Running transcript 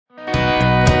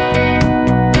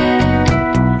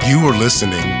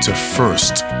listening to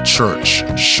First Church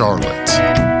Charlotte.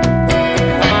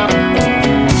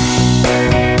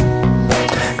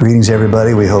 Greetings,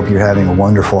 everybody. We hope you're having a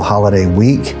wonderful holiday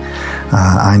week.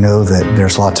 I know that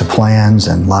there's lots of plans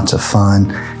and lots of fun,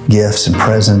 gifts and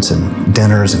presents and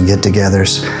dinners and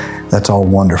get-togethers. That's all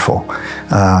wonderful.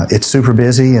 It's super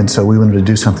busy, and so we wanted to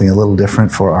do something a little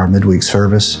different for our midweek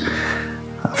service.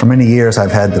 For many years,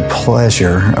 I've had the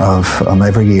pleasure of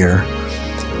every year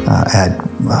at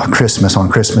Christmas, on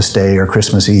Christmas Day or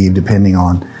Christmas Eve, depending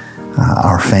on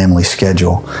our family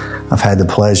schedule, I've had the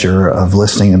pleasure of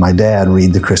listening to my dad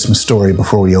read the Christmas story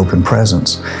before we open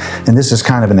presents. And this is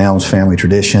kind of an Adams family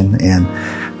tradition, and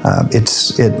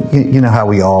you know how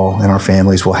we all in our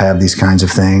families will have these kinds of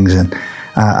things, and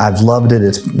I've loved it.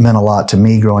 It's meant a lot to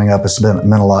me growing up. It's meant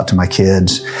a lot to my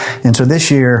kids. And so this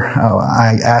year,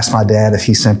 I asked my dad if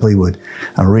he simply would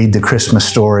read the Christmas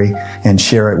story and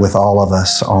share it with all of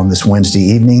us on this Wednesday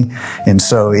evening. And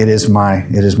so it is my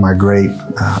great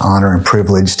honor and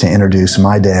privilege to introduce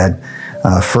my dad,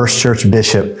 First Church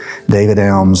Bishop David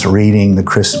Elms, reading the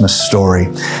Christmas story.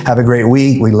 Have a great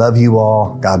week. We love you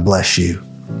all. God bless you.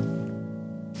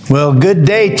 Well, good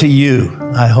day to you.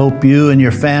 I hope you and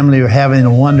your family are having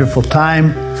a wonderful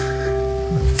time,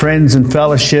 friends and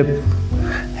fellowship,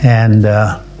 and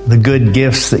the good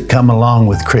gifts that come along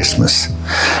with Christmas.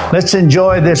 Let's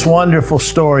enjoy this wonderful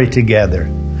story together.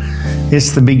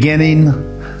 It's the beginning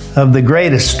of the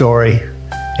greatest story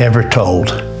ever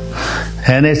told.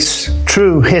 And it's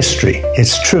true history.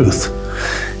 It's truth.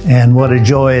 And what a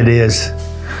joy it is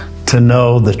to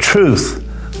know the truth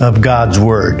of God's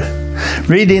Word.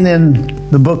 Reading in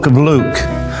the book of Luke,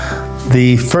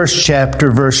 the first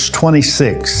chapter, verse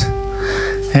 26.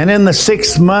 And in the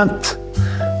 6th month,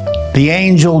 the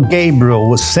angel Gabriel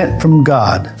was sent from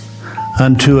God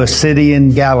unto a city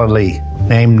in Galilee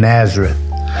named Nazareth,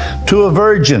 to a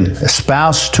virgin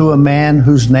espoused to a man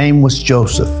whose name was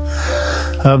Joseph,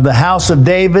 of the house of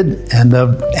David, and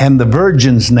the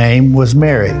virgin's name was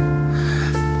Mary.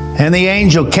 And the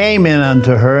angel came in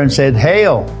unto her and said,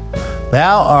 Hail,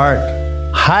 thou art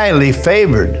highly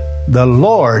favored. The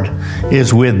Lord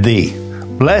is with thee.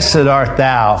 Blessed art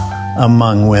thou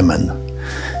among women.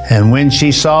 And when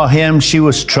she saw him, she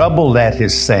was troubled at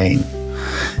his saying,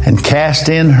 and cast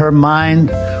in her mind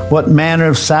what manner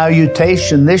of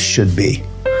salutation this should be.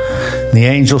 The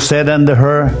angel said unto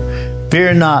her,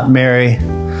 Fear not, Mary,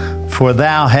 for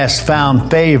thou hast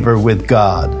found favor with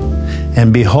God.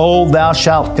 And behold, thou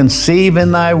shalt conceive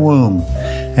in thy womb,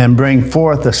 and bring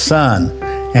forth a son,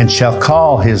 and shall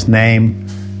call his name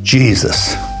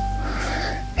Jesus.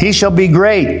 He shall be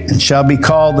great, and shall be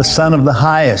called the Son of the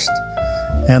Highest.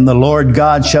 And the Lord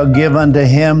God shall give unto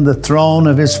him the throne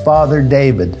of his father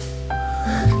David.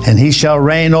 And he shall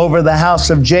reign over the house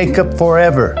of Jacob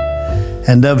forever,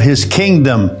 and of his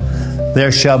kingdom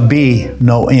there shall be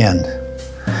no end.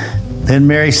 Then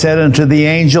Mary said unto the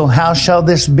angel, How shall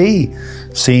this be,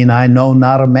 seeing I know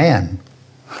not a man?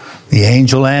 The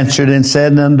angel answered and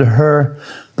said unto her,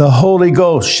 The Holy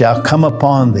Ghost shall come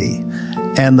upon thee,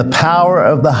 and the power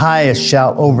of the Highest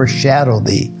shall overshadow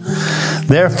thee.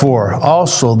 Therefore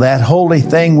also that holy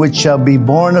thing which shall be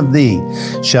born of thee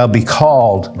shall be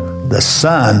called the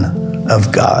Son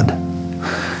of God.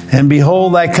 And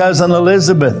behold, thy cousin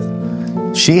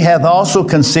Elizabeth, she hath also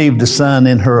conceived a son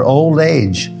in her old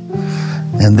age.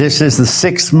 And this is the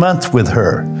 6th month with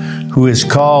her, who is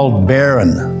called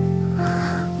barren.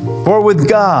 For with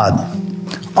God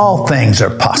all things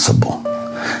are possible.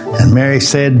 And Mary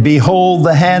said, Behold,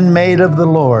 the handmaid of the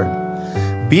Lord.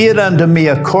 Be it unto me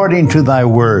according to thy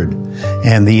word.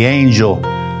 And the angel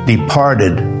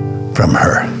departed from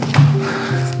her.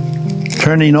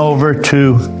 Turning over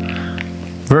to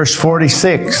verse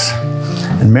 46.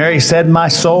 And Mary said, My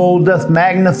soul doth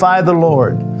magnify the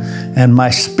Lord, and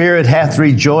my spirit hath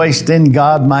rejoiced in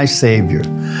God my Savior.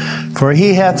 For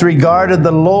he hath regarded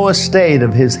the low estate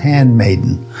of his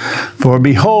handmaiden. For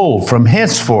behold, from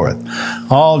henceforth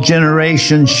all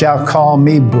generations shall call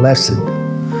me blessed.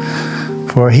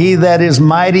 For he that is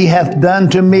mighty hath done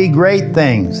to me great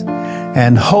things,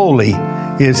 and holy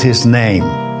is his name.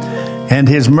 And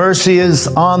his mercy is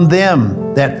on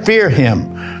them that fear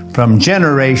him from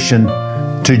generation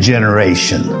to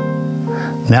generation.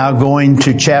 Now going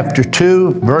to chapter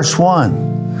 2, verse 1.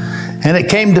 And it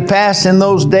came to pass in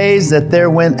those days that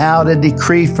there went out a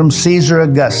decree from Caesar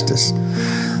Augustus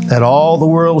that all the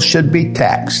world should be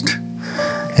taxed.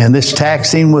 And this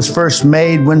taxing was first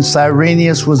made when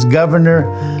Cyrenius was governor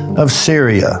of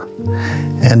Syria.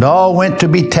 And all went to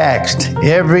be taxed,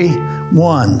 every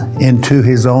one into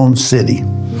his own city.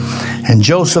 And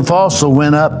Joseph also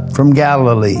went up from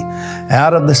Galilee,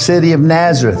 out of the city of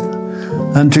Nazareth,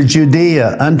 unto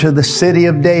Judea, unto the city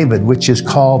of David, which is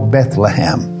called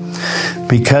Bethlehem,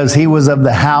 because he was of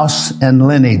the house and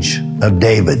lineage of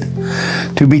David,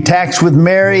 to be taxed with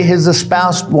Mary, his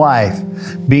espoused wife,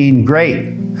 being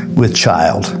great with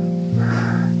child.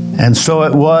 And so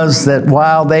it was that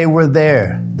while they were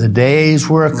there, the days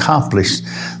were accomplished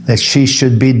that she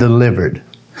should be delivered.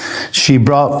 She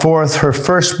brought forth her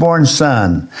firstborn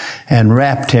son and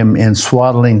wrapped him in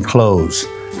swaddling clothes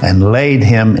and laid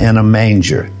him in a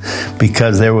manger,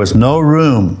 because there was no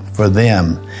room for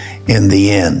them in the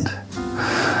inn.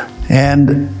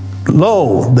 And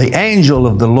lo, the angel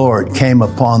of the Lord came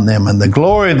upon them, and the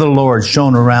glory of the Lord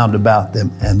shone around about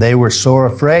them, and they were sore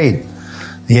afraid.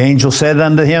 The angel said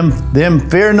unto them,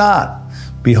 Fear not.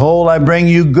 Behold, I bring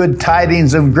you good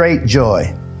tidings of great joy,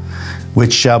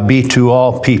 which shall be to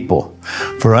all people.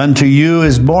 For unto you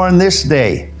is born this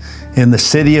day in the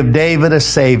city of David a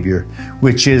Savior,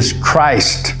 which is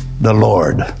Christ the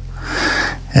Lord.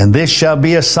 And this shall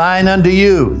be a sign unto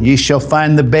you. Ye shall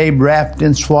find the babe wrapped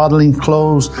in swaddling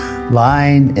clothes,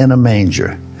 lying in a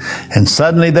manger. And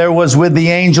suddenly there was with the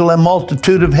angel a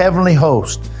multitude of heavenly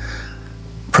hosts,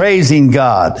 praising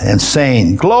God and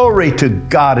saying, Glory to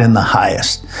God in the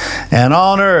highest, and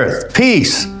on earth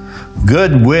peace,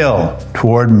 goodwill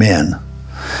toward men.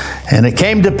 And it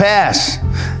came to pass,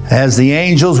 as the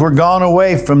angels were gone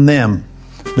away from them,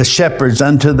 the shepherds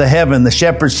unto the heaven, the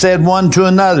shepherds said one to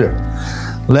another,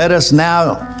 Let us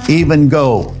now even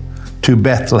go to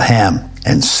Bethlehem,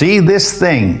 and see this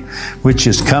thing which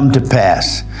is come to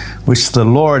pass, which the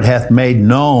Lord hath made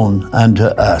known unto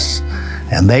us.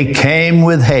 And they came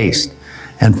with haste,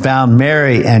 and found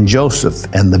Mary and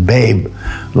Joseph and the babe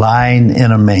lying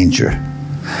in a manger.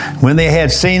 When they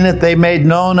had seen it, they made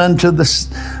known unto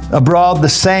abroad the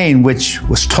saying which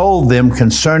was told them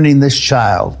concerning this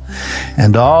child.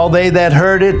 And all they that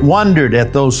heard it wondered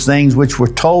at those things which were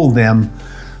told them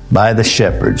by the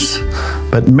shepherds.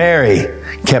 But Mary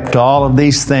kept all of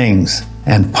these things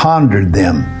and pondered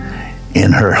them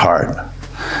in her heart.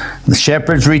 The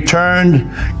shepherds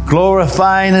returned,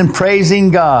 glorifying and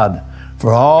praising God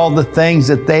for all the things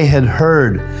that they had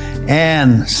heard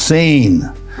and seen.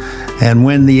 And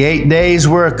when the 8 days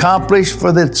were accomplished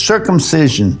for the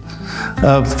circumcision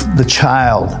of the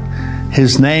child,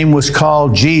 his name was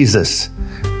called Jesus,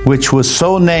 which was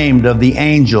so named of the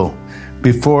angel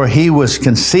before he was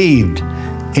conceived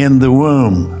in the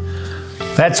womb.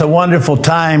 That's a wonderful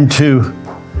time to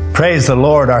praise the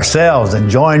Lord ourselves and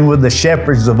join with the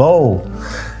shepherds of old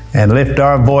and lift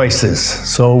our voices.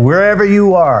 So wherever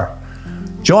you are,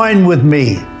 join with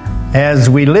me as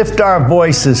we lift our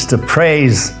voices to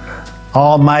praise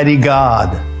Almighty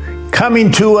God,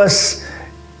 coming to us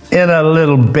in a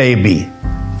little baby,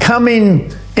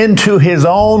 coming into his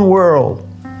own world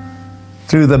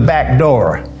through the back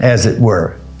door, as it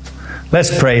were.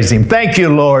 Let's praise him. Thank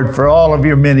you, Lord, for all of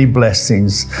your many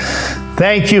blessings.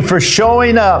 Thank you for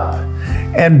showing up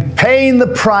and paying the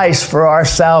price for our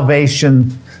salvation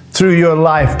through your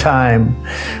lifetime.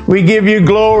 We give you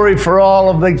glory for all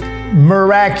of the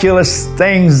miraculous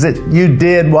things that you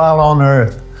did while on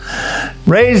earth.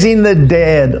 Raising the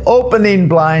dead, opening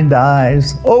blind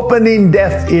eyes, opening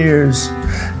deaf ears.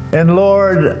 And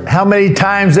Lord, how many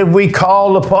times have we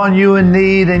called upon you in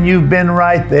need, and you've been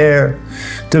right there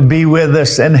to be with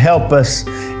us and help us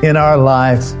in our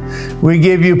life. We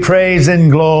give you praise and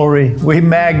glory. We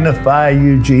magnify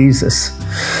you, Jesus.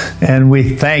 And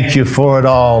we thank you for it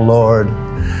all, Lord.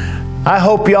 I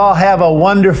hope you all have a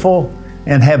wonderful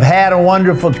and have had a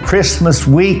wonderful Christmas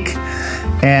week.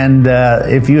 And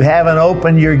if you haven't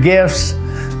opened your gifts,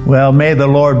 well, may the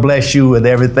Lord bless you with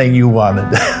everything you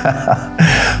wanted.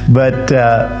 But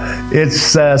it's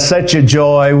such a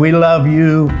joy. We love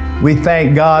you. We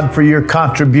thank God for your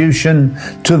contribution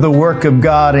to the work of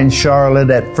God in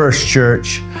Charlotte at First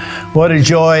Church. What a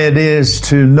joy it is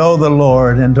to know the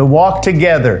Lord and to walk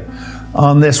together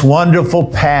on this wonderful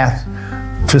path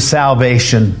to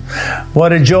salvation.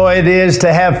 What a joy it is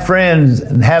to have friends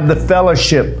and have the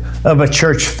fellowship of a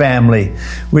church family.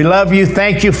 We love you.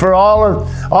 Thank you for all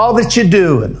that you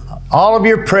do, and all of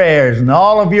your prayers and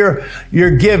all of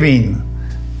your giving.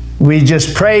 We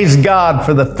just praise God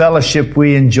for the fellowship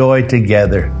we enjoy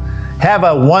together. Have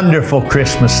a wonderful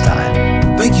Christmas time.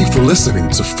 Thank you for listening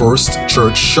to First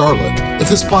Church Charlotte. If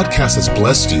this podcast has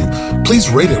blessed you, please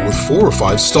rate it with 4 or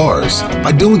 5 stars.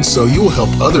 By doing so, you will help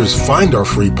others find our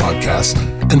free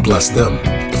podcast and bless them.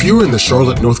 If you're in the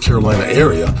Charlotte, North Carolina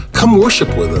area, come worship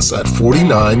with us at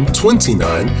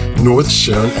 4929 North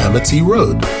Sharon Amity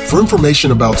Road. For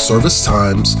information about service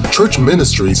times, church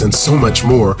ministries, and so much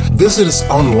more, visit us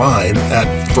online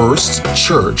at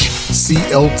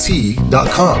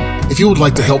firstchurchclt.com. If you would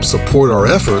like to help support our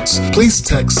efforts, please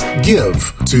text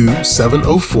GIVE to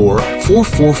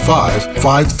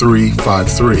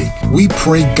 704-445-5353. We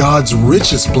pray God's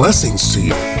richest blessings to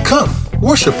you. Come,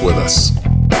 worship with us.